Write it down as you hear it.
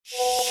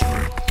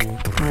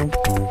Hello,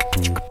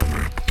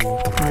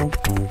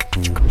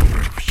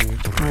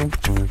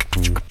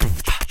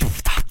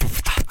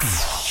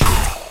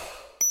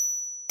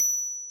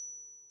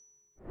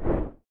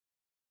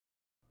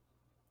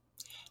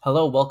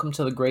 welcome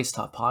to the Grace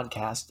Talk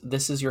podcast.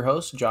 This is your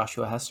host,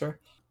 Joshua Hester.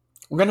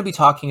 We're going to be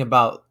talking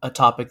about a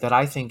topic that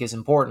I think is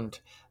important,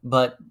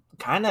 but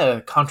kind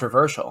of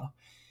controversial.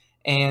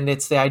 And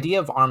it's the idea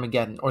of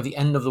Armageddon, or the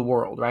end of the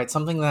world, right?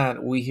 Something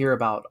that we hear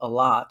about a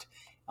lot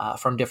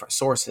from different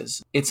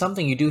sources. It's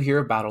something you do hear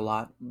about a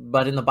lot,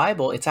 but in the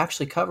Bible, it's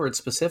actually covered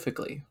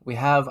specifically. We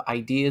have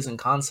ideas and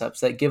concepts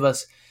that give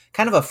us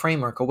kind of a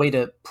framework, a way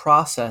to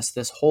process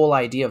this whole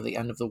idea of the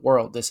end of the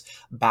world, this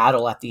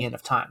battle at the end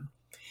of time.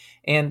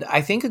 And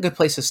I think a good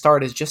place to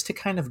start is just to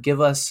kind of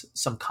give us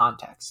some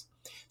context.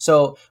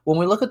 So when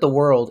we look at the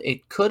world,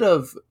 it could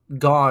have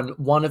gone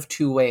one of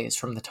two ways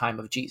from the time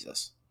of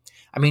Jesus.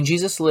 I mean,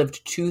 Jesus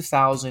lived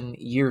 2,000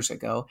 years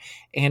ago,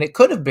 and it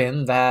could have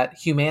been that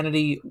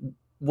humanity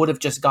would have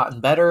just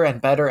gotten better and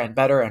better and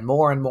better and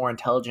more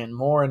intelligent,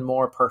 more and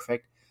more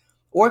perfect.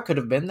 Or it could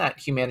have been that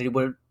humanity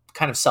would have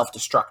kind of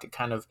self-destructed,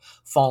 kind of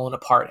fallen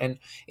apart. And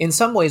in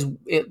some ways,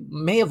 it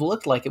may have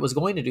looked like it was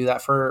going to do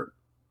that for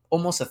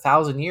almost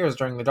 1,000 years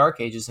during the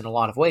Dark Ages in a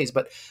lot of ways,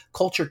 but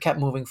culture kept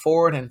moving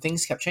forward and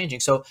things kept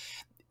changing. So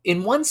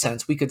in one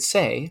sense, we could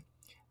say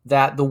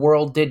that the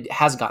world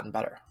has gotten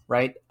better,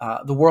 right?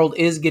 The world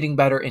is getting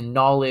better in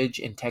knowledge,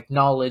 in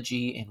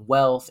technology, in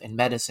wealth, in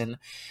medicine.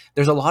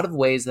 There's a lot of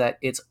ways that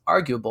it's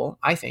arguable,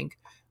 I think,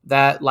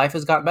 that life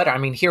has gotten better. I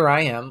mean, here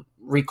I am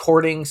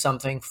recording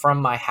something from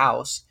my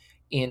house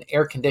in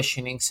air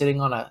conditioning,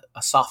 sitting on a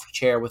soft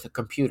chair with a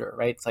computer,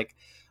 right? It's like,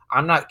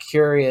 I'm not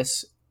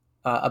curious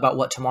about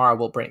what tomorrow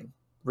will bring,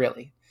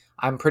 really.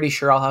 I'm pretty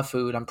sure I'll have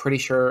food. I'm pretty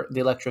sure the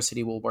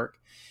electricity will work.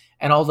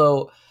 And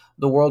although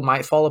the world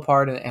might fall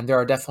apart and there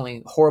are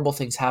definitely horrible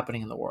things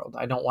happening in the world,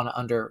 I don't want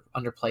to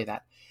underplay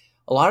that.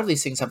 A lot of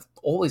these things have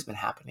always been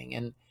happening.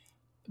 And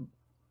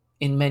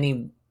in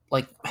many,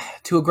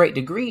 to a great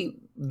degree,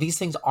 these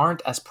things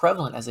aren't as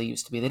prevalent as they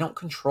used to be. They don't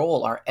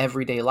control our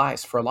everyday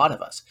lives for a lot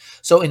of us.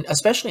 So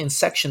especially in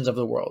sections of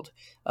the world,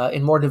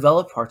 in more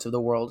developed parts of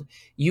the world,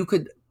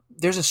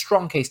 there's a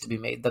strong case to be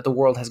made that the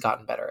world has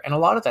gotten better. And a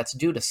lot of that's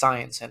due to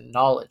science and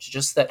knowledge,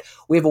 just that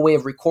we have a way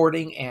of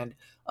recording and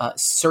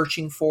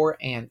searching for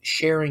and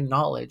sharing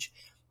knowledge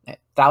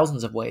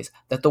thousands of ways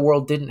that the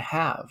world didn't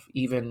have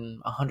even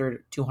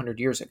 100, 200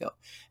 years ago.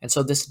 And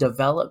so this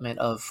development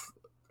of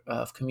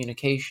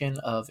communication,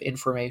 of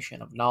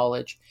information, of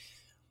knowledge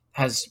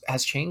has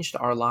changed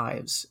our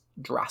lives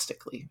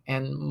drastically,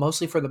 and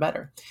mostly for the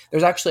better.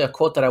 There's actually a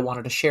quote that I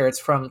wanted to share. It's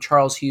from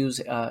Charles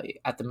Hughes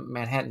at the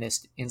Manhattan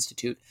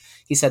Institute.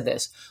 He said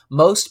this: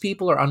 "Most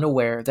people are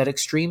unaware that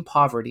extreme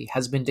poverty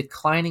has been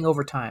declining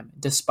over time,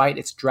 despite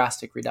its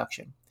drastic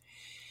reduction.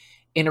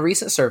 In a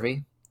recent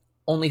survey,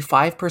 only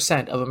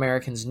 5% of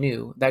Americans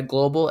knew that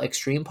global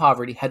extreme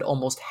poverty had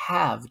almost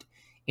halved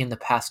in the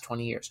past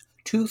 20 years.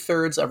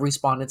 2/3 of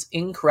respondents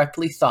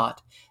incorrectly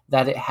thought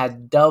that it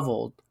had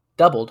doubled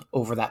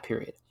over that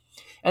period."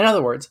 In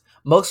other words,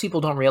 most people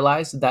don't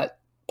realize that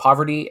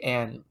poverty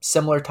and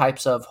similar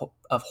types of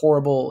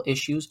horrible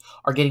issues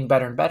are getting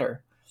better and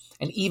better.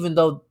 And even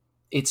though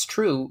it's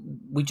true,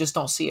 we just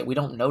don't see it. We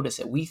don't notice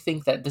it. We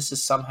think that this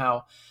is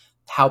somehow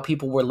how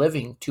people were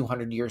living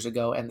 200 years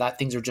ago and that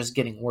things are just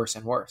getting worse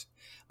and worse.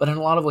 But in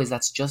a lot of ways,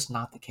 that's just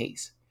not the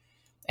case.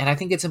 And I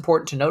think it's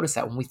important to notice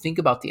that when we think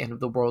about the end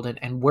of the world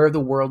and where the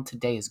world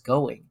today is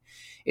going,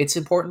 it's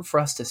important for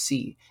us to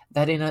see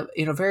that in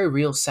a very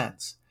real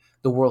sense,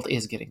 the world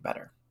is getting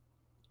better.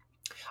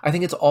 I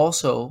think it's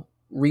also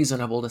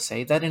reasonable to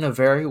say that in a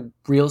very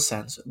real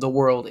sense, the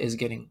world is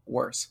getting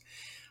worse.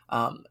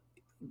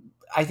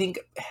 I think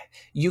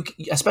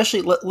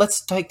especially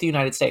let's take the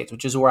United States,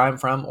 which is where I'm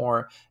from,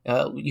 or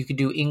you could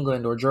do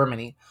England or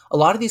Germany. A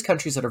lot of these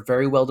countries that are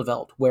very well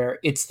developed, where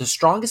it's the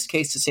strongest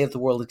case to say that the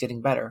world is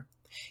getting better,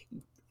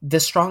 the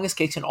strongest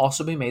case can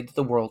also be made that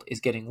the world is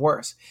getting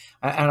worse.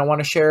 And I want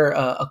to share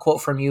a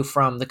quote from you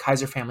from the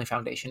Kaiser Family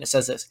Foundation. It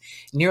says this: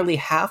 "Nearly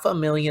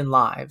 500,000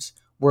 lives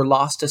were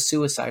lost to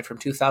suicide from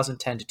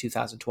 2010 to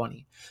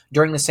 2020.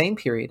 During the same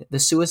period, the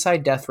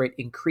suicide death rate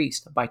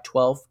increased by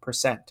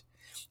 12%.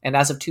 And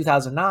as of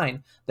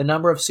 2009, the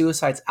number of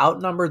suicides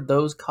outnumbered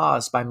those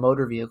caused by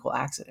motor vehicle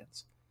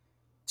accidents."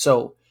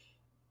 So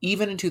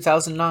even in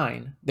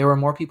 2009, there were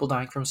more people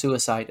dying from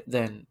suicide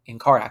than in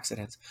car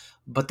accidents.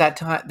 But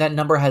that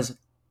number has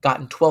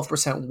gotten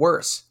 12%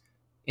 worse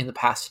in the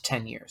past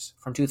 10 years,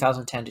 from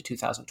 2010 to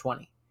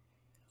 2020.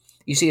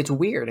 You see, it's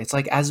weird. It's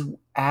like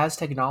as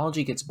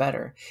technology gets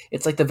better,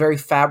 it's like the very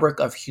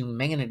fabric of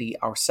humanity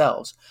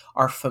ourselves,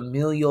 our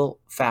familial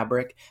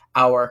fabric,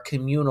 our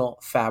communal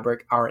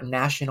fabric, our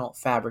national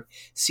fabric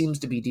seems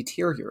to be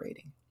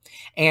deteriorating.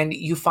 And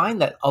you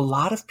find that a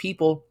lot of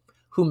people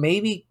who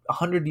maybe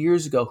 100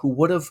 years ago, who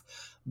would have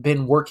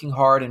been working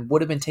hard and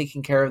would have been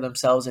taking care of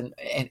themselves and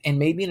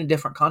maybe in a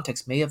different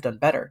context may have done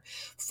better,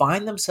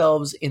 find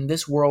themselves in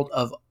this world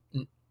of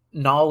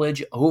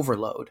knowledge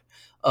overload,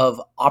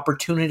 of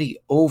opportunity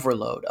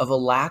overload, of a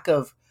lack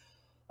of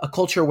a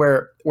culture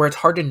where it's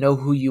hard to know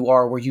who you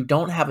are, where you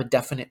don't have a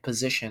definite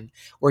position,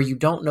 where you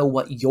don't know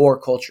what your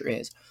culture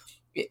is.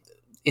 It,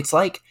 it's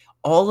like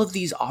all of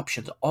these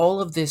options,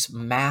 all of this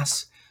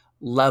mass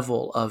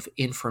level of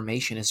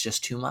information is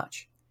just too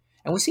much.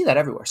 And we see that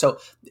everywhere. So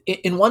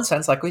in one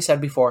sense, like we said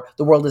before,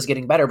 the world is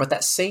getting better, but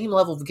that same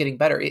level of getting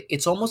better,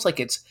 it's almost like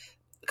it's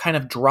kind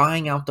of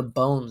drying out the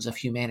bones of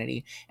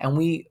humanity. And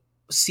we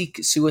seek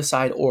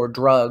suicide or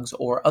drugs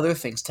or other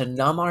things to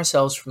numb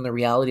ourselves from the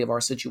reality of our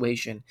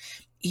situation,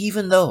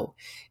 even though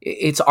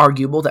it's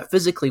arguable that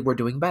physically we're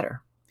doing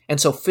better.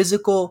 And so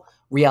physical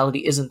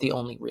reality isn't the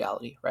only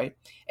reality, right?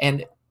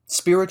 And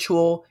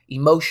spiritual,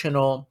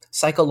 emotional,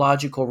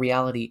 psychological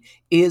reality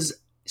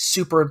is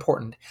super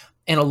important.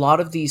 And a lot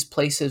of these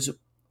places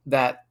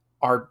that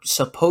are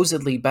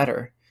supposedly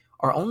better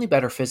are only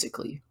better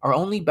physically, are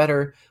only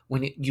better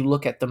when you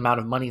look at the amount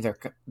of money they're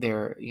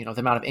the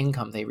amount of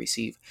income they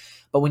receive.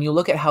 But when you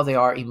look at how they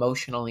are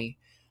emotionally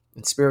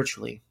and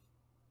spiritually,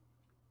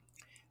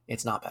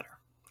 it's not better.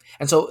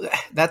 And so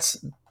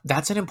that's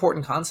an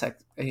important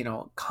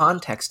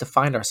context to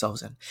find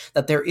ourselves in,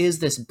 that there is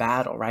this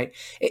battle, right?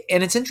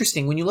 And it's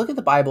interesting when you look at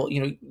the Bible,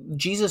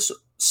 Jesus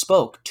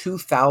spoke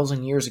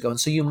 2,000 years ago. And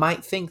so you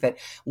might think that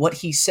what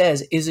he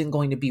says isn't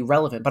going to be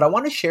relevant, but I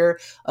want to share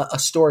a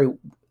story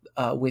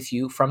with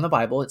you from the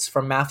Bible. It's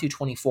from Matthew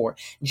 24.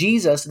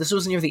 Jesus, this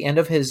was near the end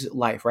of his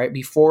life, right?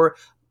 Before,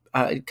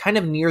 kind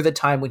of near the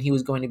time when he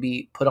was going to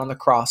be put on the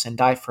cross and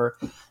die for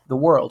the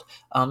world.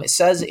 It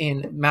says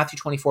in Matthew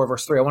 24,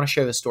 verse 3, I want to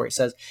share this story. It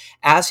says,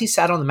 as he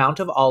sat on the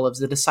Mount of Olives,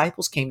 the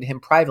disciples came to him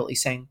privately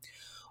saying,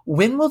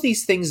 when will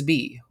these things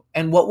be?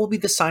 And what will be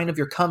the sign of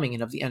your coming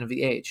and of the end of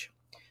the age?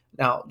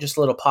 Now, just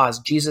a little pause.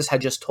 Jesus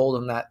had just told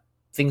them that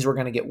things were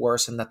going to get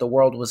worse and that the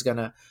world was going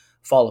to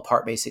fall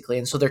apart, basically.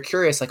 And so they're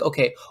curious, like,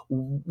 okay,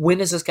 when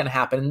is this going to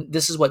happen? And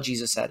this is what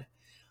Jesus said.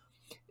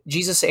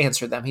 Jesus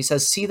answered them. He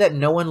says, see that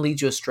no one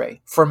leads you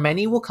astray. For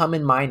many will come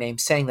in my name,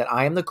 saying that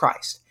I am the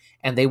Christ,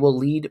 and they will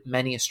lead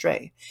many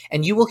astray.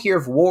 And you will hear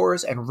of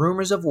wars and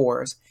rumors of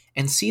wars,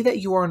 and see that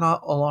you are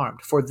not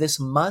alarmed, for this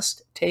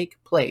must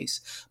take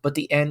place, but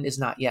the end is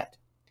not yet.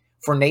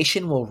 For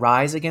nation will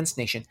rise against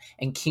nation,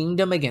 and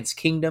kingdom against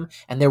kingdom,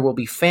 and there will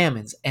be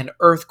famines and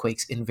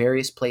earthquakes in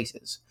various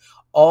places.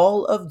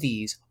 All of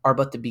these are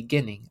but the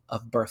beginning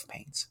of birth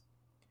pains.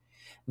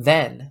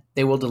 Then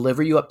they will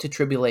deliver you up to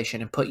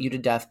tribulation and put you to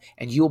death,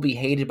 and you will be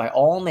hated by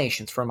all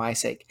nations for my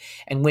sake.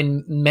 And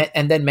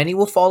then many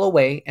will fall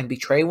away and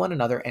betray one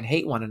another and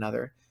hate one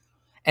another.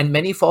 And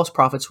many false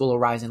prophets will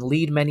arise and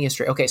lead many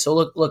astray. Okay, so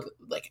look,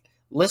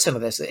 listen to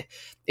this.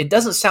 It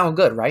doesn't sound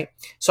good, right?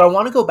 So I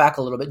want to go back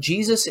a little bit.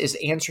 Jesus is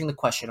answering the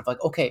question of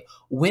okay,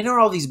 when are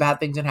all these bad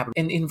things going to happen?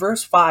 And in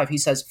verse 5, he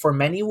says, for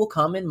many will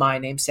come in my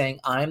name saying,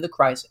 I am the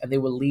Christ, and they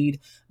will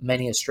lead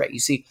many astray. You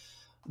see,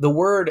 the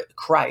word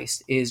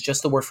Christ is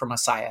just the word for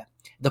Messiah,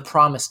 the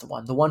promised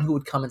one, the one who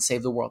would come and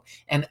save the world.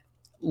 And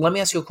let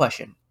me ask you a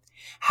question.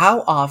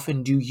 How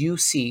often do you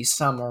see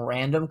some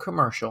random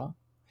commercial,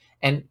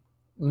 and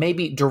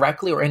maybe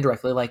directly or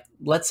indirectly, like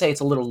let's say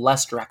it's a little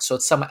less direct. So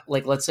it's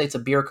let's say it's a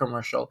beer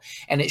commercial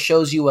and it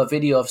shows you a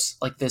video of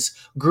like this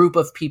group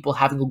of people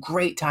having a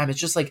great time. It's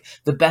just like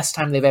the best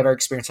time they've ever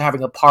experienced. They're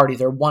having a party.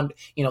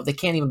 They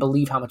can't even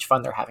believe how much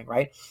fun they're having,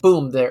 right?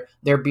 Boom,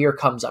 their beer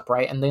comes up,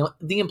 right? And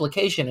the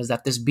implication is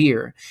that this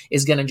beer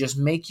is going to just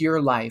make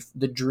your life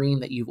the dream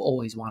that you've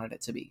always wanted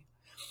it to be.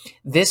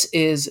 This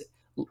is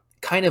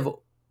kind of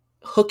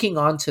hooking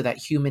onto that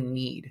human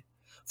need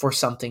for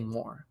something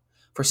more,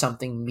 for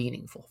something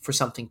meaningful, for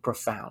something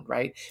profound,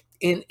 right?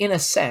 In a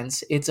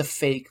sense, it's a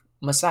fake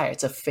Messiah.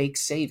 It's a fake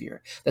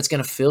savior that's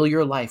going to fill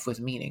your life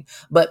with meaning.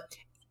 But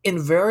in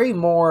very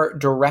more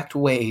direct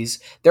ways,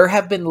 there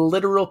have been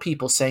literal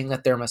people saying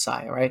that they're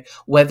Messiah, right?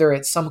 Whether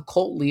it's some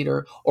cult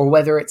leader or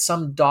whether it's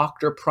some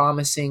doctor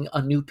promising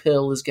a new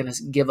pill is going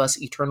to give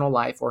us eternal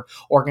life or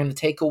going to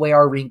take away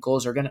our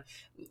wrinkles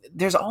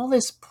there's all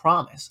this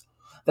promise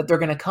that they're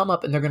going to come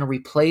up and they're going to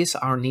replace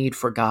our need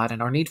for God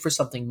and our need for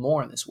something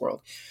more in this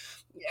world.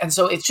 And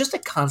so it's just a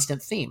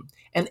constant theme.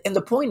 And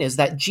the point is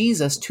that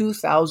Jesus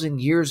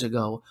 2,000 years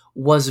ago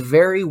was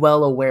very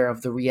well aware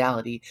of the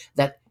reality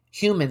that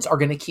humans are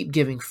going to keep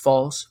giving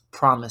false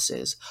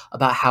promises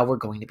about how we're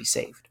going to be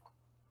saved.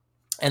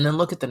 And then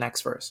look at the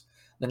next verse,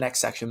 the next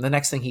section, the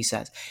next thing he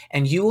says.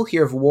 And you will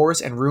hear of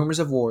wars and rumors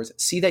of wars.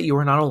 See that you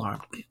are not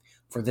alarmed,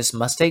 for this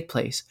must take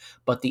place,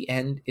 but the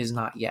end is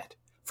not yet.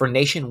 For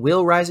nation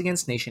will rise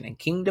against nation and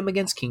kingdom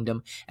against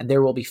kingdom, and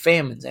there will be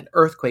famines and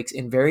earthquakes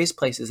in various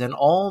places, and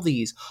all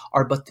these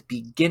are but the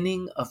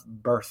beginning of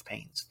birth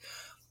pains.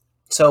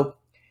 So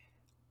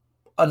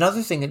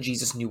another thing that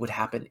Jesus knew would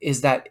happen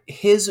is that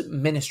his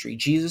ministry,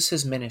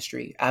 Jesus'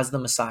 ministry as the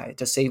Messiah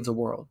to save the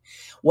world,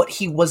 what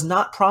he was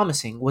not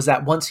promising was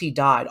that once he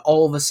died,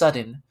 all of a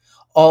sudden,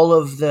 all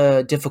of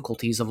the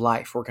difficulties of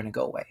life were going to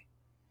go away.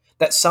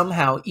 That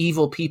somehow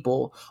evil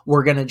people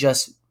were going to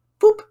just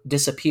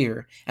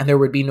disappear and there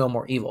would be no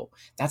more evil.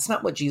 That's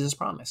not what Jesus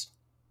promised.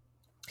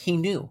 He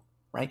knew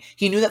right?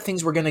 He knew that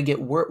things were going to get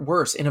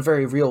worse in a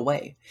very real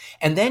way.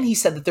 And then he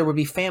said that there would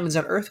be famines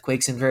and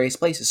earthquakes in various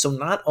places. So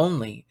not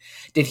only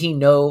did he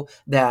know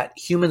that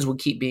humans would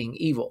keep being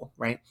evil,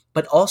 right?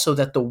 But also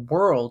that the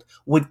world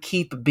would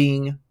keep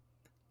being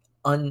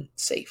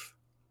unsafe,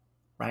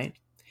 right?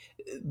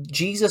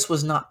 Jesus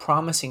was not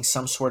promising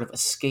some sort of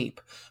escape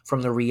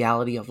from the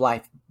reality of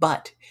life,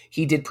 but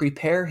he did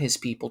prepare his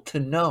people to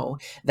know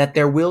that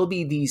there will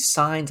be these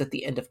signs at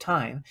the end of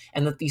time,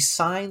 and that these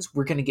signs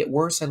were going to get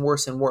worse and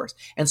worse and worse.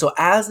 And so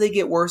as they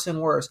get worse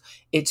and worse,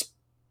 it's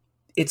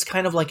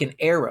kind of like an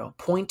arrow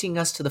pointing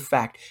us to the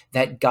fact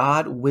that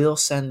God will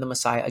send the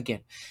Messiah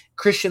again.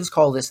 Christians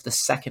call this the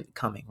second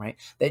coming, right?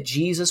 That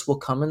Jesus will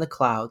come in the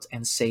clouds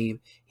and save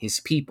his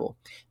people.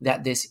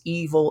 That this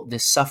evil,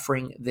 this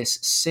suffering, this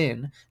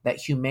sin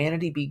that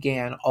humanity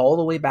began all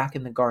the way back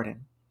in the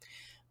garden,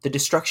 the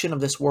destruction of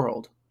this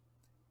world,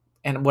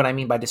 and what I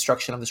mean by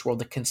destruction of this world,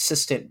 the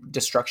consistent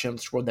destruction of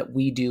this world that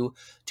we do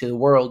to the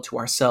world, to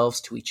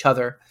ourselves, to each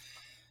other,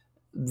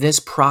 this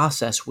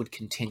process would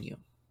continue.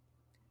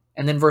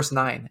 And then verse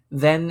 9,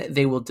 then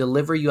they will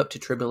deliver you up to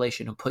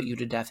tribulation and put you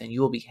to death, and you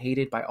will be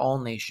hated by all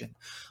nations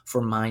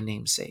for my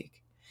name's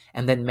sake.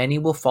 And then many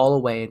will fall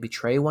away and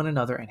betray one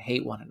another and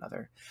hate one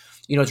another.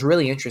 You know, it's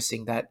really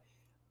interesting that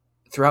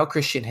throughout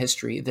Christian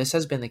history, this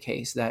has been the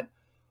case, that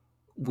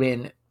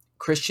when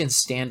Christians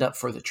stand up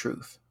for the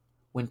truth,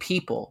 when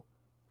people,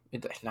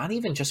 not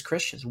even just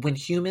Christians, when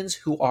humans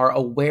who are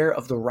aware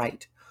of the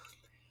right,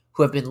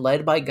 who have been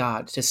led by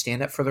God to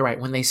stand up for the right,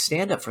 when they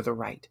stand up for the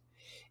right,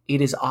 it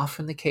is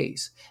often the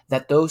case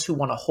that those who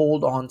want to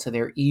hold on to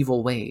their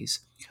evil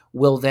ways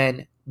will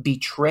then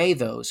betray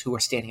those who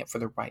are standing up for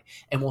the right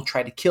and will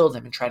try to kill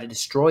them and try to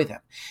destroy them.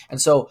 And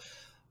so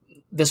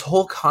this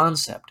whole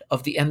concept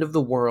of the end of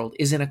the world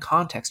is in a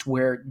context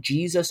where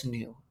Jesus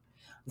knew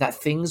that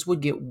things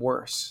would get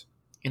worse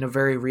in a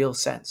very real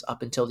sense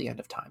up until the end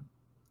of time.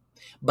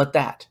 But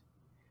that,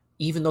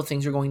 even though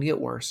things are going to get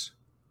worse,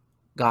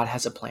 God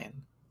has a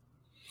plan.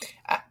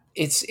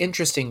 It's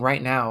interesting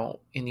right now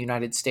in the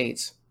United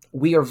States,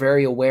 we are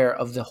very aware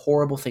of the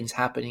horrible things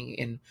happening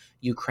in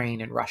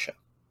Ukraine and Russia.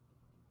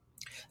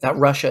 That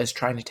Russia is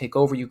trying to take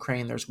over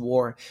Ukraine. There's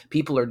war.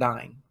 People are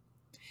dying.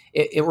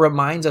 It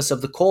reminds us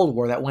of the Cold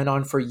War that went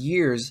on for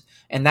years,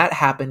 and that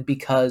happened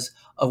because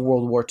of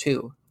World War II.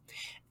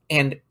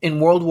 And in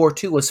World War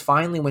II was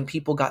finally when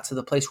people got to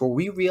the place where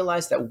we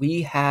realized that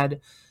we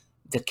had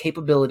the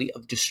capability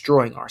of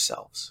destroying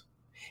ourselves.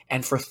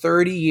 And for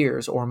 30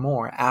 years or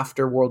more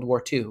after World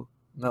War II,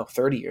 no,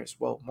 30 years,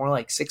 well, more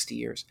like 60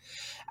 years,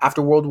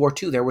 after World War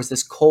II, there was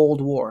this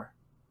Cold War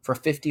for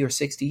 50 or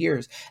 60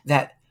 years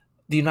that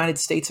the United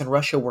States and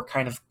Russia were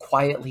kind of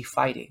quietly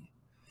fighting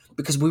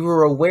because we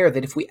were aware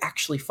that if we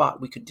actually fought,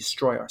 we could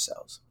destroy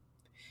ourselves.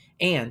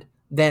 And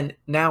then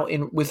now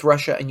with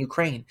Russia and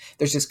Ukraine,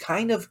 there's this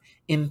kind of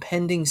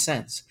impending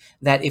sense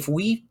that if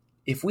we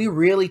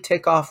really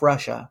tick off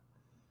Russia,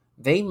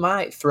 they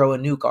might throw a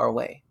nuke our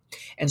way.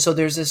 And so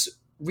there's this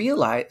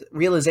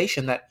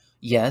realization that,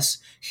 yes,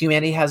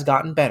 humanity has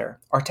gotten better.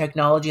 Our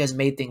technology has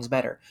made things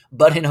better,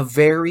 but in a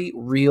very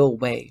real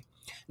way.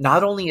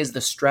 Not only is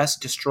the stress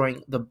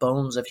destroying the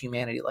bones of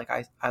humanity, like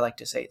I like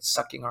to say, it's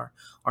sucking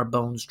our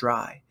bones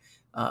dry,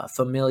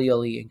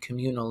 familially and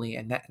communally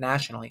and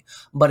nationally,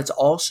 but it's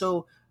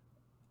also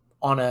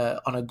on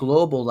a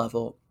global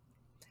level,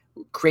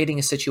 creating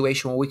a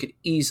situation where we could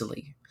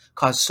easily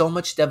cause so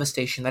much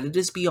devastation that it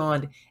is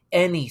beyond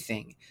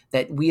anything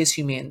that we as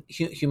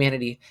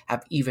humanity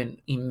have even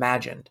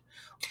imagined.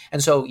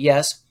 And so,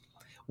 yes,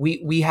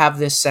 we have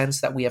this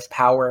sense that we have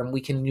power and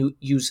we can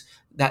use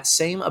that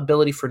same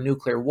ability for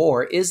nuclear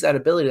war is that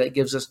ability that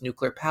gives us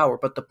nuclear power.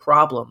 But the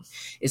problem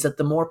is that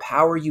the more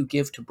power you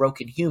give to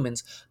broken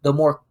humans, the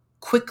more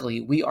quickly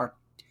we are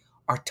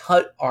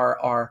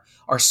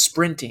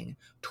sprinting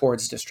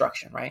towards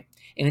destruction, right?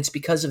 And it's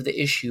because of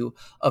the issue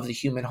of the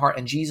human heart.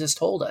 And Jesus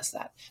told us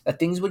that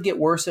things would get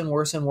worse and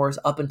worse and worse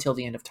up until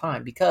the end of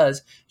time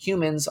because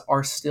humans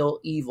are still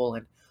evil.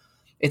 And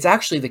it's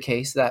actually the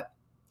case that,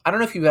 I don't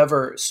know if you've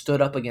ever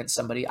stood up against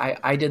somebody.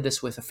 I did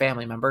this with a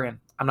family member, and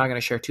I'm not going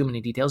to share too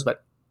many details,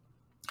 but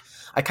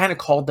I kind of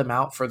called them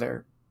out for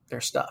their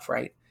stuff,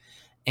 right?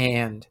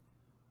 And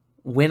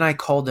when I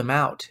called them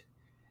out,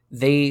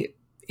 they,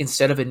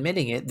 instead of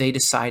admitting it, they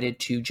decided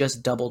to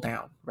just double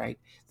down, right?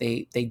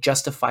 They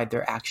justified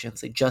their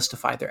actions, they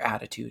justified their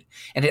attitude,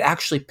 and it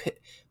actually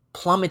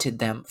plummeted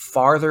them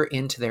farther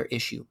into their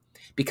issue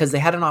because they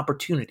had an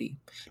opportunity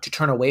to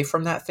turn away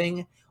from that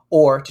thing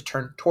or to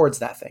turn towards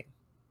that thing.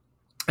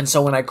 And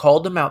so when I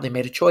called them out, they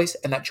made a choice,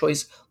 and that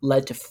choice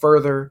led to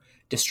further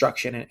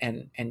destruction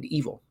and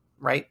evil,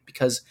 right?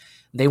 Because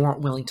they weren't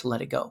willing to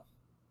let it go.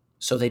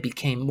 So they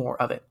became more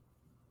of it.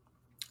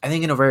 I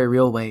think in a very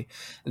real way,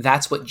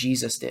 that's what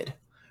Jesus did,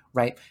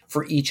 right?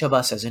 For each of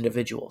us as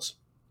individuals.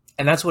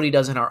 And that's what he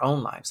does in our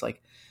own lives.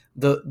 Like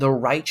the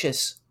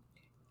righteous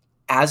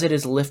as it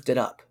is lifted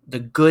up, the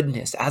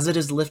goodness, as it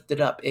is lifted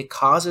up, it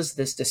causes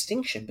this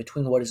distinction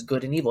between what is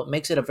good and evil. It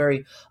makes it a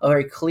very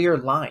clear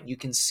line. You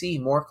can see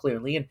more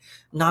clearly, and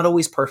not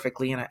always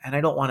perfectly. And I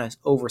don't want to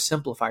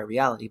oversimplify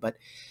reality, but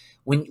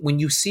when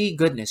you see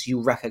goodness,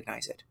 you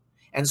recognize it.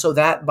 And so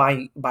that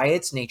by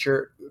its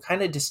nature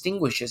kind of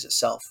distinguishes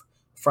itself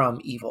from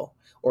evil.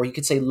 Or you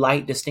could say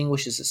light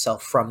distinguishes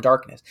itself from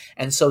darkness.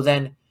 And so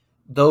then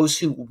those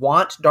who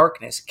want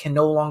darkness can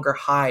no longer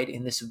hide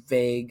in this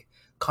vague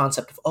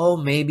concept of, oh,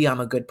 maybe I'm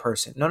a good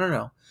person. No, no,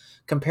 no.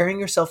 Comparing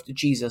yourself to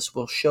Jesus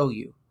will show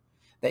you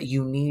that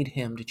you need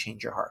him to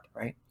change your heart,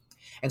 right?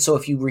 And so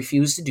if you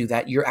refuse to do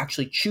that, you're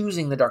actually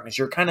choosing the darkness.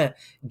 You're kind of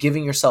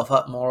giving yourself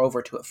up more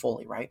over to it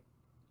fully, right?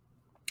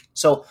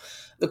 So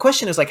the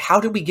question is, like, how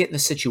do we get in a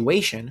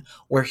situation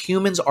where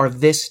humans are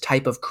this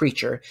type of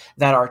creature,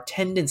 that our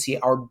tendency,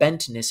 our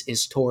bentness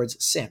is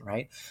towards sin,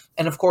 right?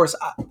 And of course,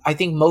 I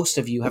think most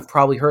of you have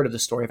probably heard of the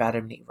story of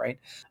Adam and Eve, right?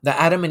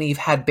 That Adam and Eve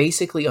had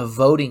basically a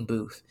voting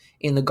booth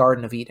in the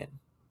Garden of Eden.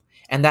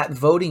 And that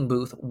voting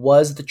booth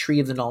was the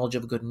tree of the knowledge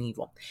of good and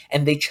evil.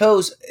 And they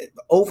chose,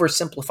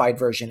 oversimplified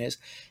version is,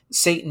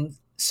 Satan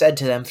said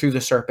to them through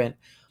the serpent,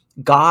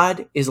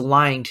 God is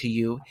lying to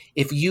you.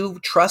 If you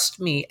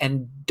trust me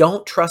and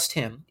don't trust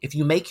him, if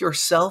you make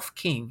yourself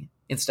king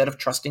instead of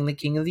trusting the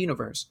king of the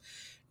universe,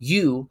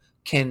 you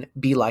can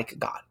be like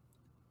God.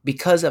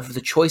 Because of the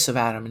choice of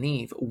Adam and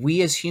Eve,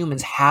 we as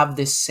humans have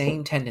this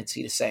same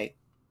tendency to say,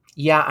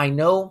 yeah, I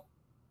know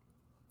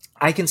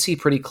I can see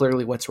pretty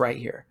clearly what's right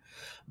here,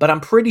 but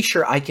I'm pretty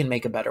sure I can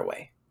make a better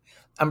way.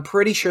 I'm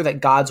pretty sure that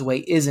God's way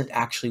isn't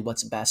actually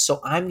what's best. So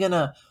I'm going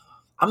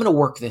to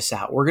work this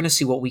out. We're going to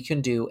see what we can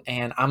do,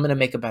 and I'm going to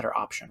make a better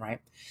option, right?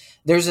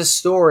 There's a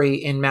story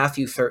in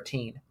Matthew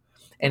 13,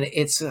 and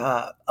it's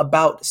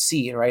about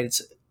seed, right?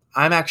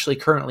 I'm actually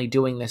currently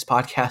doing this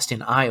podcast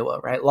in Iowa,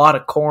 right? A lot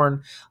of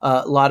corn,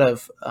 a lot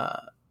of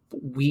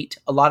wheat,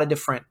 a lot of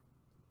different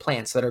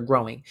plants that are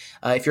growing.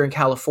 If you're in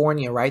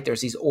California, right,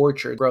 there's these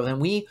orchards grow,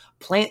 and we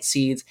plant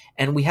seeds,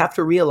 and we have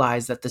to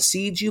realize that the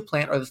seeds you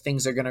plant are the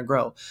things that are going to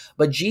grow.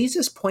 But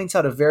Jesus points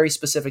out a very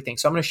specific thing.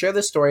 So I'm going to share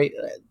this story.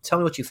 Tell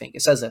me what you think.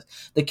 It says this: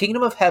 the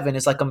kingdom of heaven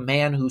is like a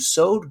man who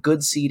sowed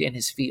good seed in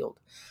his field.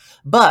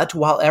 But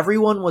while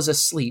everyone was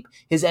asleep,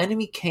 his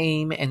enemy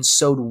came and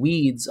sowed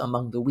weeds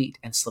among the wheat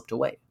and slipped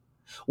away.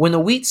 When the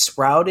wheat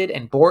sprouted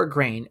and bore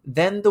grain,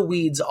 then the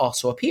weeds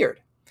also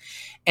appeared.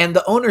 And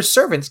the owner's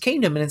servants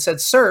came to him and said,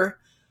 Sir,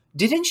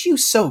 didn't you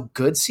sow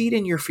good seed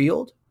in your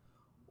field?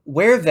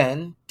 Where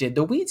then did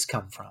the weeds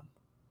come from?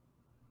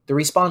 The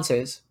response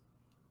is,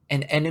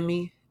 an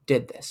enemy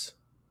did this.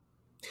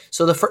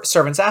 So the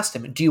servants asked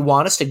him, do you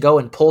want us to go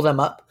and pull them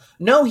up?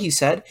 No, he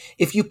said,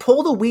 if you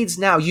pull the weeds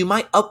now, you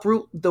might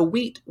uproot the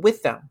wheat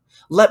with them.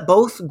 Let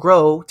both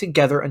grow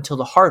together until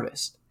the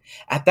harvest.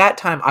 At that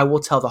time, I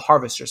will tell the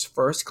harvesters,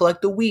 first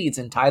collect the weeds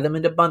and tie them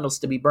into bundles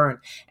to be burned,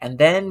 and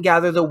then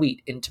gather the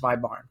wheat into my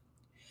barn.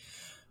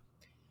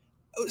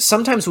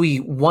 Sometimes we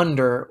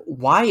wonder,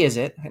 why is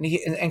it, and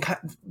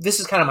this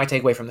is kind of my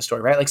takeaway from the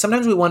story, right? Like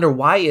sometimes we wonder,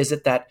 why is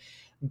it that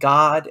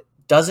God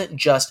doesn't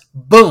just,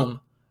 boom,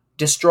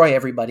 destroy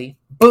everybody,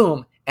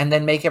 boom, and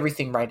then make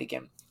everything right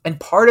again? And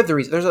part of the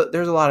reason,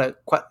 there's a lot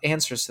of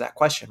answers to that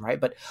question,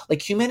 right? But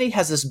like humanity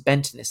has this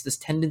bentness, this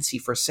tendency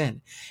for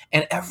sin,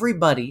 and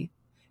everybody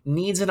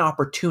needs an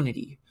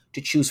opportunity to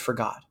choose for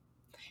God.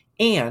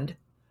 And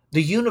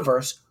the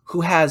universe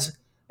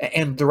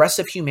and the rest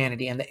of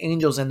humanity and the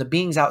angels and the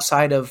beings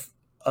outside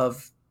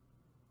of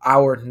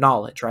our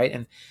knowledge, right?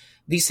 And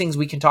these things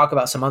we can talk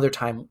about some other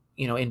time,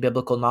 in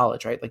biblical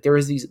knowledge, right? Like there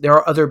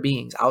are other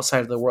beings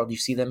outside of the world. You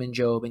see them in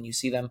Job, and you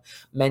see them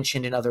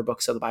mentioned in other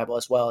books of the Bible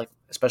as well, like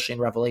especially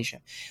in Revelation.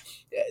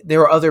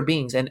 There are other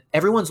beings, and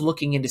everyone's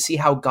looking in to see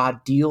how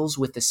God deals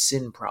with the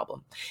sin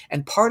problem.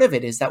 And part of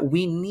it is that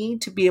we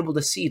need to be able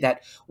to see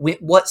that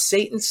what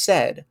Satan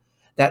said,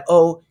 that,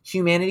 oh,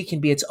 humanity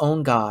can be its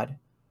own God,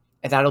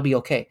 and that'll be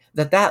okay.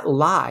 That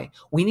lie,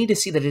 we need to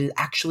see that it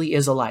actually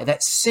is a lie,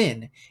 that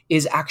sin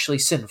is actually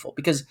sinful.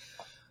 Because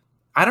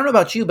I don't know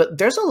about you, but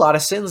there's a lot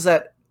of sins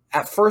that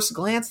at first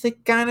glance, they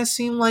kind of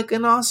seem like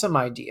an awesome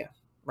idea,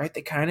 right?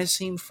 They kind of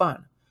seem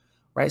fun,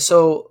 right?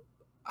 So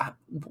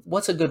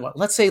what's a good one?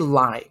 Let's say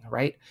lying,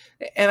 right?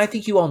 And I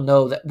think you all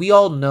know that we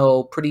all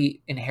know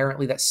pretty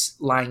inherently that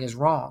lying is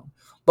wrong,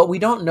 but we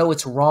don't know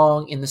it's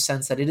wrong in the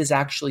sense that it is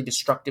actually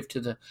destructive to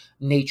the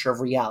nature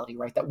of reality,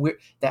 right?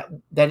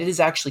 That it is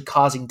actually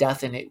causing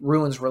death and it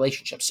ruins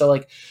relationships. So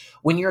like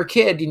when you're a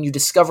kid and you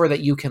discover that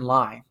you can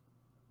lie,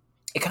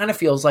 it kind of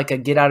feels like a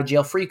get out of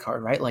jail free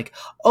card, right? Like,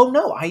 oh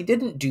no, I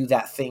didn't do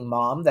that thing,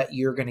 Mom, that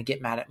you're going to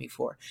get mad at me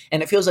for.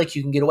 And it feels like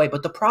you can get away.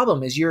 But the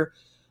problem is you're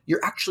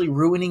actually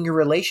ruining your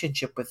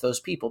relationship with those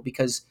people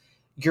because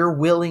you're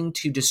willing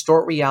to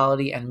distort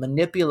reality and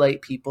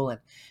manipulate people. And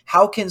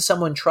how can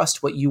someone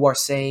trust what you are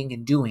saying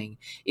and doing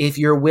if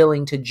you're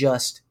willing to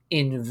just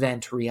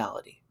invent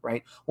reality,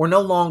 right? We're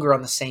no longer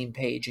on the same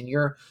page, and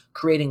you're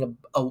creating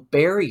a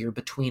barrier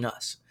between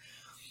us.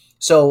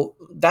 So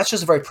that's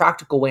just a very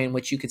practical way in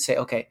which you could say,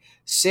 okay,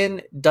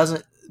 sin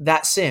doesn't,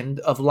 that sin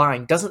of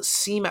lying doesn't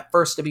seem at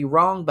first to be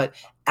wrong, but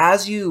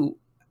as you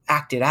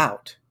act it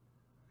out,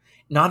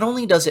 not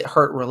only does it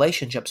hurt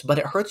relationships, but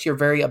it hurts your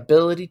very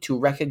ability to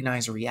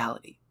recognize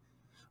reality,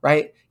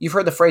 right? You've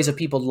heard the phrase of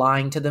people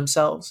lying to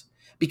themselves,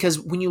 because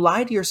when you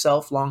lie to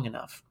yourself long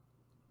enough,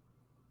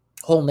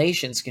 whole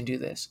nations can do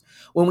this.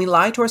 When we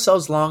lie to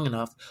ourselves long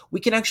enough, we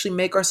can actually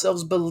make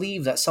ourselves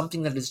believe that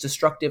something that is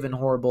destructive and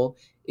horrible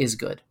is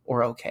good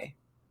or okay,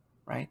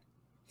 right?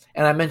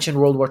 And I mentioned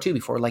World War II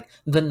before, like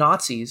the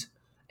Nazis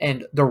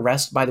and the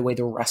rest, by the way,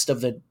 the rest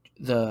of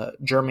the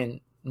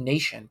German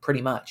nation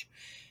pretty much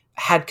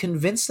had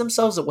convinced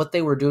themselves that what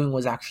they were doing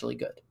was actually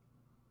good,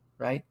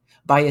 right?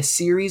 By a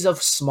series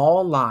of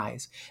small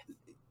lies,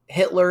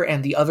 Hitler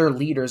and the other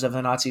leaders of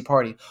the Nazi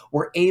Party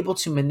were able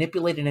to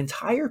manipulate an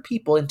entire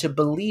people into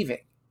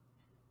believing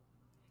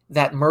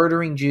that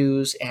murdering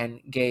Jews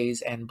and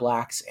gays and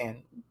blacks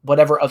and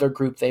whatever other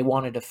group they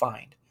wanted to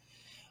find,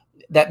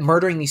 that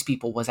murdering these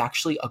people was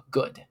actually a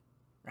good,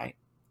 right?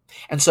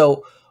 And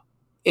so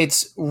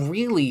it's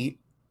really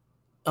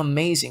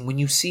amazing when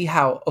you see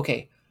how,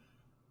 okay,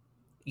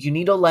 you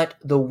need to let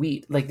the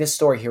wheat, like this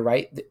story here,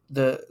 right?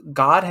 The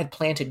God had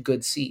planted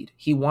good seed.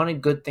 He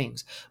wanted good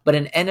things, but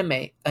an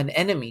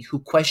enemy who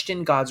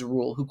questioned God's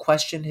rule, who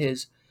questioned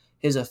his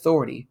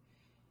authority,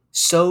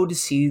 sowed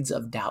seeds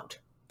of doubt.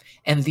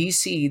 And these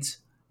seeds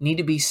need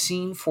to be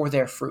seen for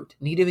their fruit,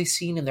 need to be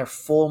seen in their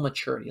full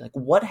maturity. Like,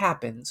 what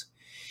happens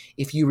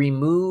if you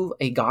remove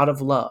a God of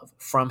love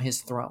from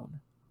his throne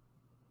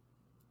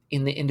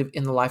in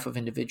the life of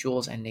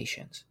individuals and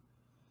nations?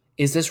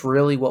 Is this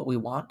really what we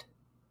want?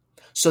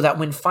 So that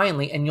when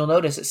finally, and you'll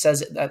notice it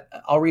says that,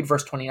 I'll read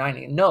verse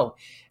 29. No,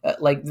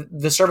 like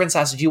the servants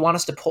asked, do you want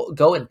us to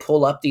go and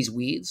pull up these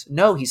weeds?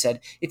 No, he said,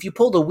 if you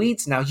pull the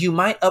weeds now, you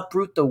might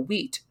uproot the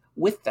wheat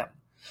with them.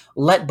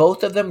 Let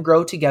both of them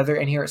grow together.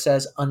 And here it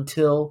says,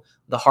 until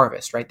the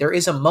harvest, right? There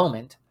is a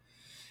moment,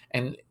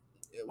 and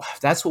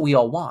that's what we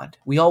all want.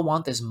 We all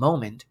want this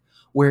moment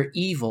where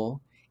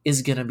evil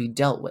is going to be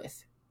dealt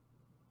with,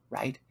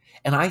 right?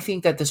 And I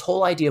think that this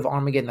whole idea of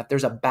Armageddon, that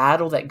there's a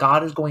battle that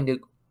God is going to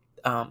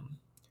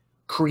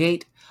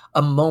create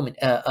a moment,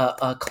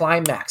 a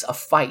climax, a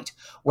fight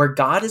where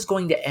God is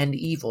going to end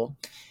evil.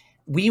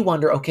 We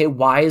wonder, okay,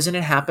 why isn't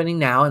it happening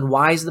now? And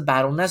why is the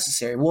battle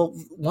necessary? Well,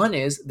 one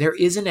is there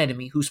is an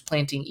enemy who's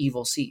planting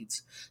evil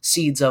seeds,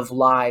 seeds of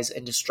lies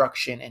and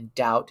destruction and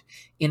doubt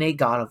in a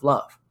God of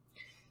love,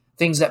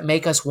 things that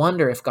make us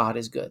wonder if God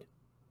is good.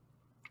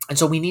 And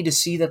so we need to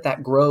see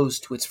that grows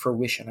to its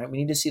fruition, right? We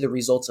need to see the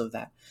results of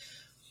that.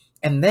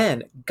 And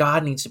then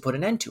God needs to put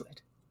an end to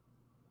it.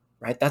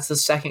 Right? That's the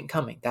second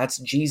coming. That's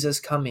Jesus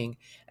coming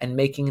and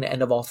making an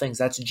end of all things.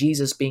 That's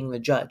Jesus being the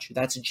judge.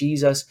 That's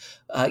Jesus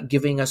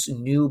giving us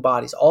new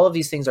bodies. All of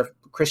these things are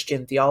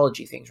Christian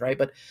theology things, right?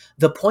 But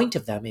the point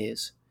of them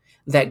is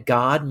that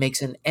God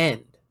makes an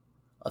end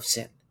of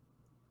sin.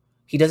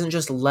 He doesn't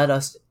just let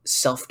us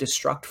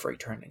self-destruct for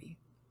eternity,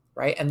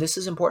 right? And this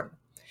is important.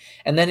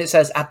 And then it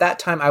says, at that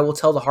time, I will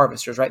tell the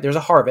harvesters, right? There's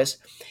a harvest.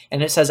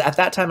 And it says, at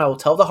that time, I will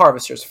tell the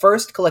harvesters,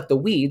 first collect the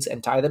weeds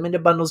and tie them into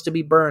bundles to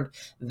be burned,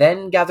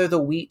 then gather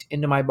the wheat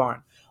into my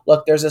barn.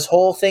 Look, there's this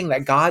whole thing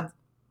that God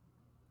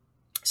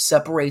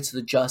separates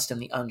the just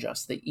and the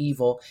unjust, the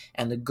evil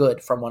and the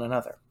good from one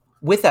another.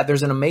 With that,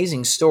 there's an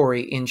amazing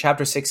story in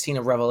chapter 16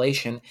 of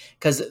Revelation,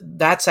 because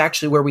that's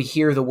actually where we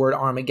hear the word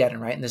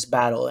Armageddon, right? In this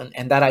battle,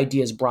 and that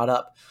idea is brought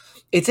up.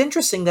 It's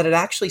interesting that it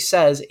actually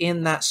says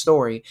in that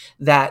story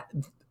that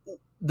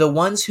the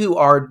ones who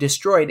are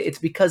destroyed, it's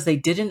because they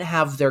didn't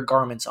have their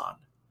garments on.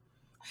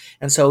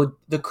 And so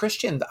the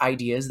Christian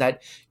idea is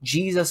that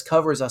Jesus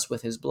covers us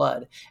with his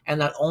blood, and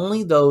that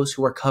only those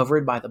who are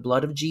covered by the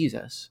blood of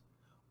Jesus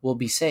will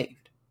be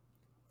saved.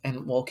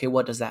 And well, okay,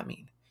 what does that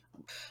mean?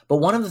 But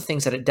one of the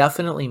things that it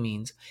definitely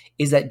means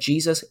is that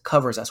Jesus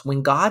covers us.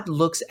 When God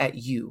looks at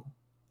you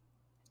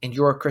and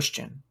you're a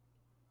Christian,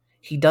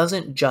 he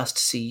doesn't just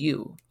see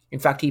you. In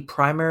fact, he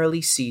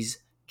primarily sees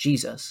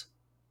Jesus.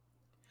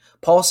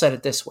 Paul said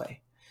it this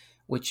way,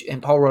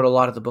 and Paul wrote a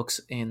lot of the books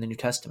in the New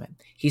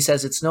Testament. He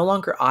says, it's no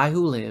longer I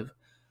who live,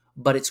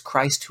 but it's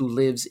Christ who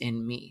lives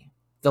in me.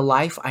 The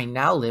life I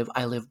now live,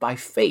 I live by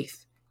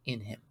faith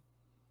in him.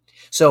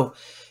 So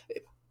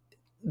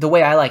the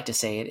way I like to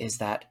say it is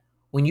that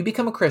when you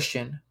become a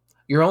Christian,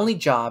 your only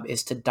job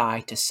is to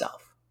die to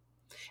self.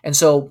 And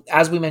so,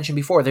 as we mentioned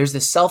before, there's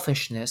this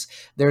selfishness,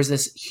 there's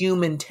this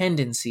human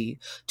tendency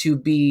to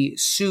be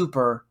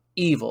super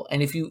evil.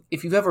 And if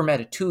you've ever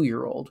met a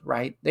 2-year-old,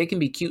 right, they can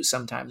be cute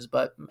sometimes,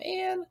 but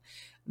man,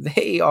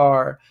 they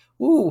are,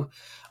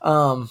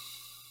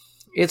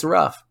 it's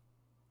rough.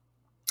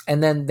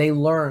 And then they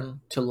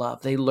learn to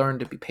love. They learn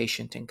to be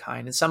patient and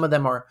kind. And some of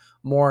them are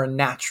more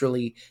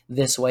naturally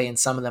this way, and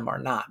some of them are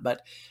not.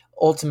 But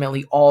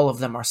ultimately, all of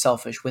them are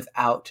selfish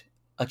without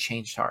a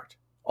changed heart.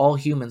 All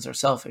humans are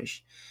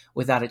selfish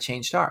without a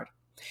changed heart.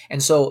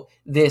 And so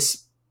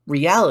this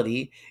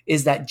reality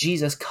is that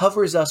Jesus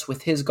covers us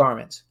with his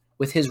garments,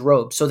 with his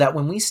robe, so that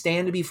when we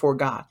stand before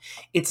God,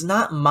 it's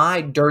not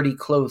my dirty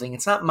clothing,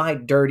 it's not my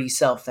dirty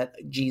self that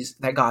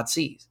God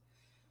sees.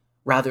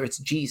 Rather, it's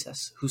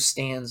Jesus who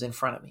stands in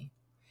front of me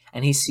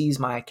and he sees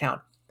my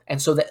account.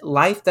 And so that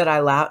life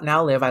that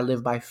now live, I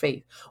live by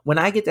faith. When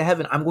I get to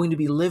heaven, I'm going to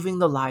be living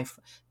my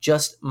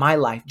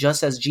life,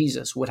 just as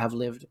Jesus would have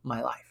lived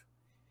my life,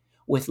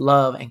 with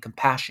love and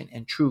compassion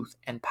and truth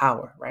and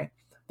power, right?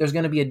 There's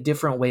going to be a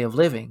different way of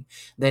living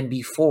than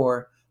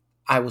before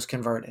I was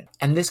converted.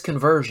 And this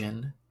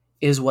conversion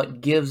is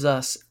what gives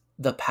us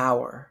the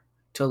power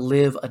to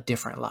live a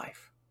different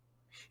life.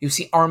 You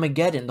see,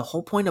 Armageddon, the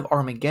whole point of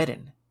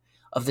Armageddon,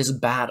 of this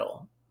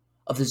battle,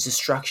 of this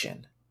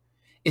destruction,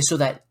 is so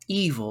that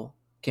evil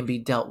can be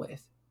dealt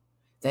with.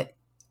 That,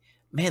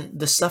 man,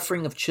 the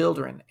suffering of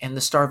children and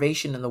the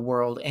starvation in the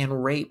world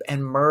and rape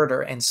and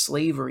murder and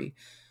slavery,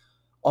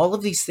 all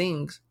of these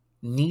things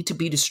need to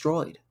be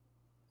destroyed.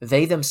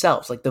 They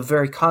themselves, like the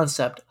very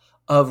concept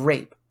of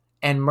rape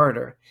and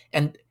murder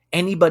and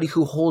anybody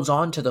who holds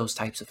on to those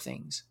types of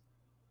things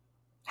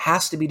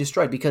has to be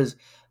destroyed, because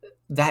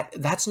that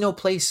has no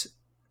place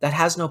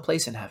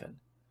in heaven.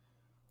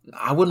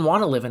 I wouldn't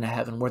want to live in a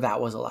heaven where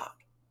that was allowed.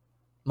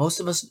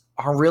 Most of us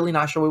are really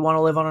not sure we want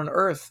to live on an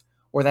earth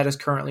where that is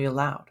currently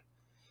allowed.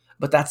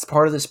 But that's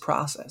part of this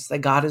process that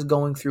God is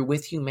going through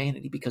with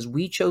humanity, because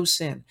we chose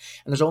sin,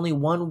 and there's only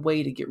one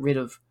way to get rid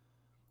of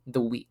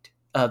the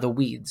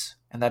weeds,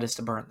 and that is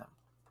to burn them.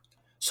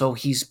 So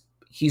he's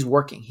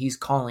working, he's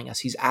calling us,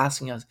 he's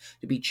asking us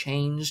to be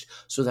changed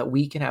so that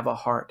we can have a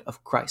heart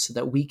of Christ, so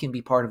that we can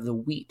be part of the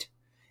wheat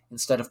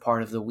instead of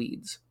part of the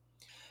weeds.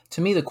 To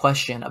me, the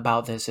question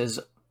about this is,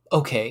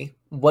 okay,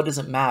 what does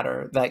it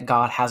matter that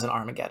God has an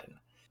Armageddon?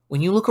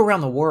 When you look around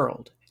the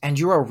world and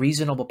you're a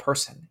reasonable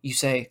person, you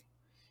say,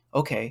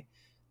 okay,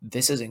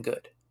 this isn't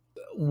good.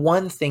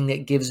 One thing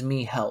that gives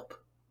me help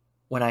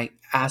when I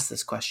ask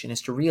this question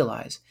is to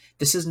realize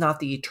this is not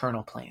the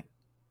eternal plan,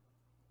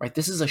 right?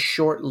 This is a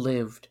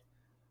short-lived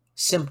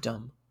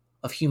symptom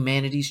of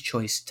humanity's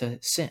choice to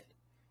sin,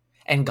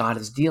 and God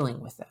is dealing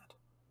with that.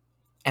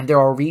 And there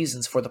are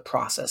reasons for the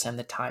process and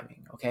the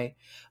timing, okay?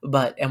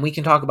 And we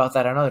can talk about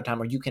that another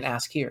time, or you can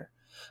ask here.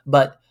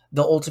 But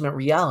the ultimate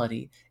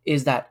reality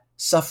is that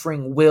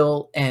suffering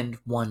will end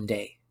one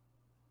day.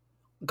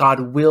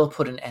 God will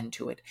put an end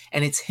to it.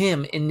 And it's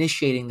him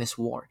initiating this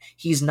war.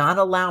 He's not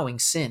allowing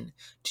sin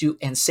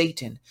and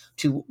Satan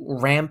to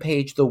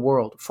rampage the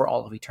world for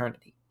all of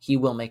eternity. He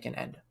will make an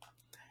end.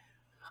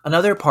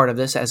 Another part of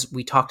this, as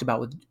we talked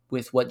about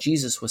with what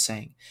Jesus was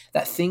saying,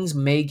 that things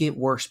may get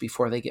worse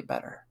before they get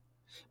better,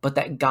 but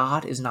that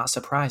God is not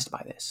surprised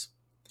by this.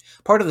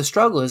 Part of the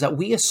struggle is that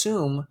we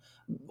assume,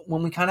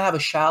 when we kind of have a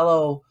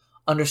shallow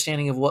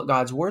understanding of what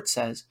God's word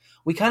says,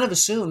 we kind of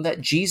assume that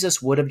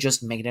Jesus would have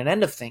just made an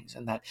end of things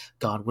and that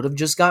God would have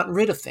just gotten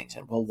rid of things.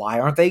 And, well, why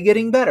aren't they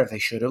getting better? They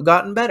should have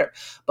gotten better.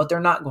 But they're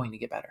not going to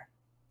get better.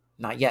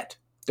 Not yet.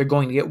 They're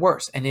going to get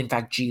worse. And in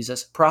fact,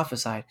 Jesus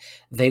prophesied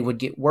they would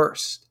get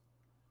worse.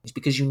 It's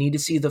because you need to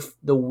see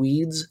the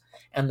weeds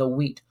and the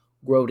wheat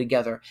grow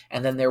together,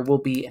 and then there will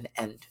be an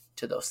end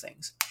to those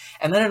things.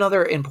 And then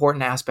another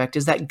important aspect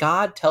is that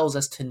God tells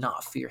us to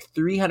not fear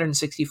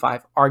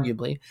 365,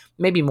 arguably,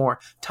 maybe more,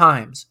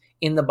 times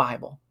in the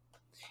Bible.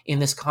 In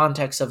this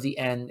context of the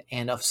end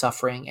and of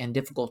suffering and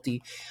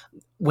difficulty,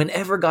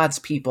 whenever God's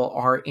people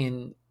are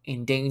in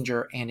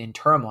danger and in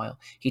turmoil,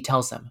 he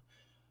tells them,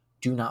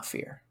 do not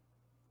fear.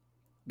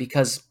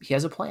 Because he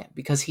has a plan,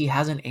 because he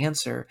has an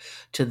answer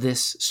to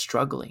this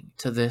struggling,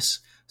 to this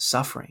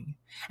suffering.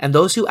 And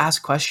those who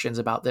ask questions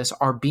about this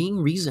are being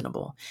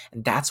reasonable.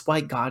 And that's why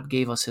God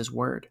gave us his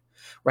word,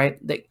 right?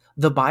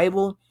 The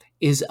Bible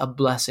is a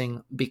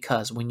blessing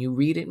because when you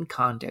read it in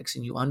context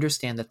and you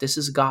understand that this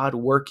is God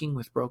working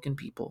with broken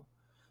people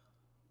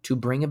to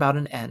bring about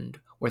an end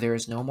where there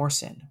is no more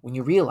sin, when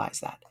you realize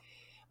that,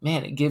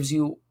 man, it gives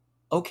you,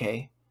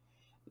 okay,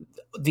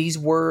 these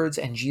words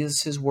and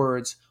Jesus'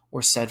 words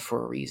were said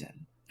for a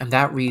reason. And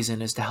that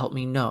reason is to help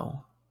me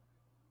know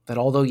that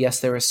although, yes,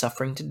 there is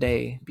suffering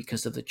today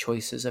because of the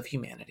choices of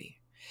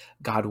humanity,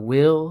 God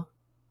will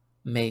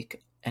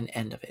make an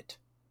end of it.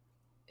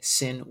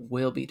 Sin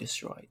will be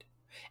destroyed.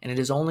 And it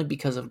is only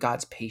because of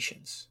God's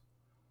patience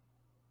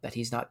that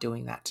he's not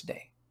doing that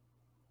today.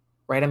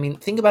 Right? I mean,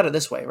 think about it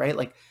this way, right?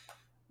 Like,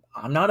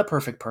 I'm not a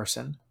perfect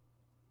person.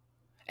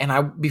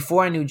 And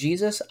before I knew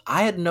Jesus,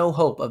 I had no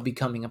hope of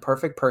becoming a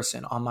perfect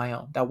person on my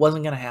own. That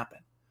wasn't going to happen.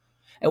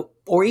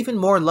 Or even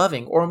more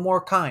loving or more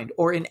kind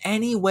or in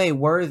any way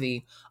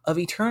worthy of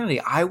eternity.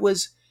 I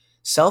was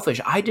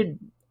selfish. I did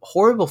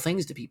horrible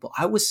things to people.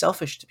 I was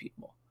selfish to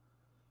people,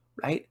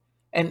 right?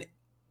 And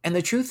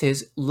the truth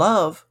is,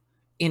 love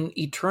in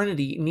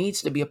eternity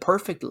needs to be a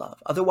perfect love.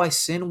 Otherwise,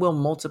 sin will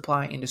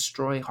multiply and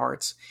destroy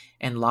hearts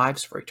and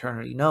lives for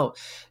eternity. No,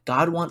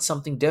 God wants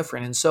something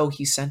different. And so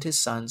he sent his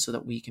son so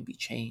that we can be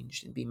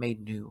changed and be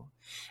made new.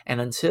 And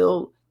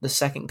until the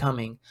second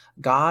coming,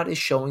 God is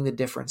showing the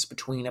difference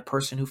between a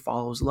person who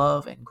follows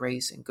love and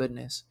grace and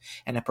goodness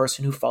and a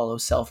person who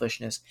follows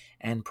selfishness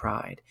and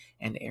pride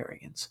and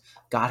arrogance.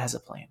 God has a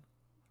plan.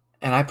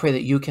 And I pray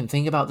that you can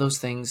think about those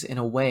things in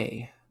a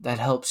way that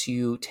helps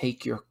you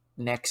take your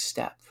next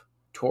step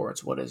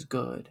towards what is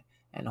good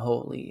and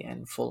holy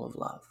and full of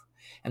love.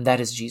 and that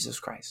is Jesus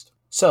Christ.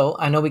 So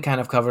I know we kind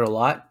of covered a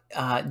lot.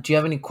 Do you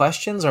have any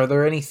questions? Are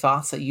there any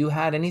thoughts that you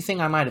had? Anything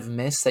I might have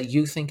missed that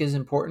you think is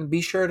important? Be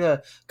sure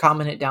to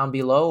comment it down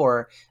below,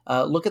 or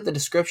look at the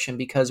description,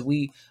 because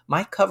we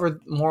might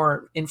cover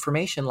more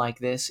information like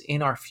this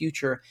in our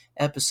future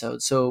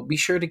episodes. So be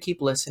sure to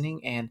keep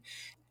listening, and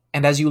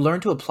as you learn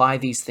to apply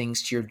these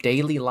things to your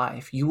daily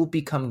life, you will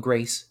become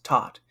grace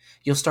taught.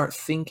 You'll start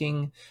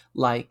thinking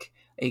like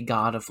a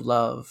God of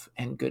love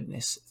and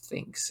goodness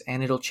thinks,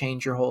 and it'll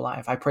change your whole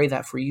life. I pray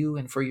that for you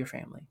and for your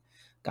family.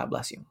 God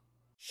bless you.